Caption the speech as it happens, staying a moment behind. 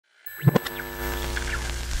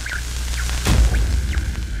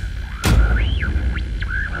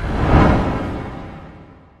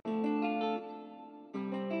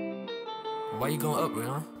you going up,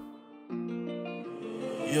 huh?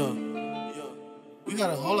 Yeah. We got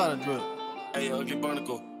a whole lot of drip. Hey, Ugly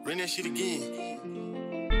Barnacle, run that shit again.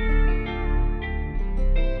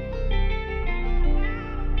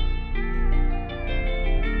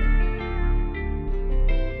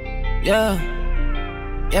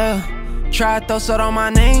 Tried to throw salt on my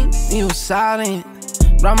name, you was silent.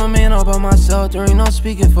 But I'm a man all by myself, there ain't no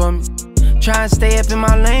speaking for me. Try and stay up in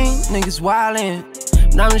my lane, niggas wildin'.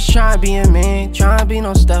 But I'm just trying to be a man, trying to be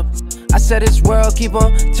no step. I said this world keep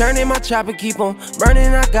on turning, my chopper keep on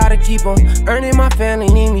burning, I gotta keep on earning, my family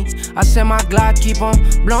need me. I said my Glock keep on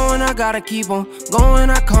blowing, I gotta keep on going.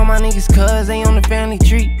 I call my niggas cuz they on the family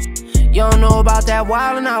tree. You don't know about that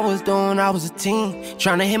wildin' I was doing, I was a teen.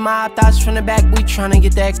 Tryna hit my thoughts from the back, we tryna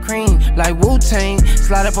get that cream. Like Wu-Tang,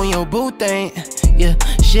 slide up on your boot thing. Yeah,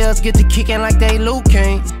 shells get to kicking like they Luke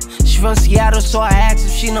Kane. She from Seattle, so I asked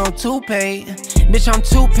if she know toupee. Bitch, I'm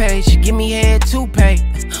toupee, she give me head toupee.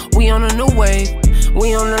 We on a new wave,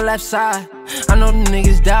 we on the left side. I know them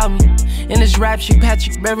niggas doubt me. In this rap shit,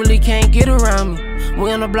 Patrick Beverly can't get around me.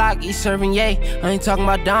 We on the block, he serving yay. I ain't talking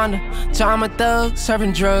about Donna. So I'm a thug,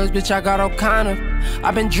 serving drugs, bitch, I got all kind of.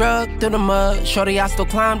 I been drugged through the mud, shorty, I still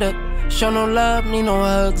climbed up. Show no love, need no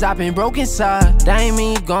hugs, I been broke inside. That ain't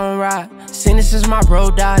mean you gon' ride. Seen it since my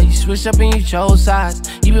bro died. You switched up and you chose sides.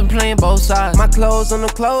 You been playing both sides. My clothes on the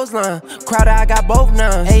clothesline. Crowd, I got both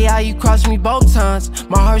now. AI, you crossed me both times.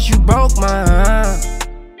 My heart, you broke mine.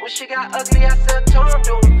 When she got ugly, I said, Tom,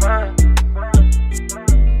 doing fine.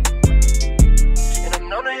 And I'm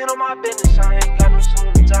known to handle my business, I ain't got no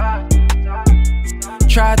son to die.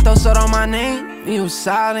 Tried to throw salt on my name, you was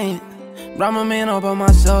silent. But I'm a man all by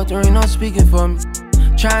myself, there ain't no speaking for me.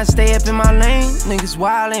 Try and stay up in my lane, niggas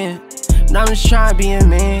wildin'. But I'm just trying to be a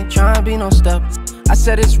man, trying to be no step. I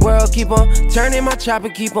said this world keep on turning, my chopper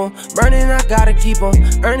keep on burning, I gotta keep on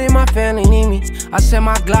earning, my family need me. I said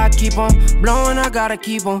my Glock keep on blowing, I gotta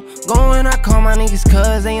keep on going. I call my niggas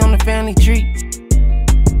cuz they on the family tree.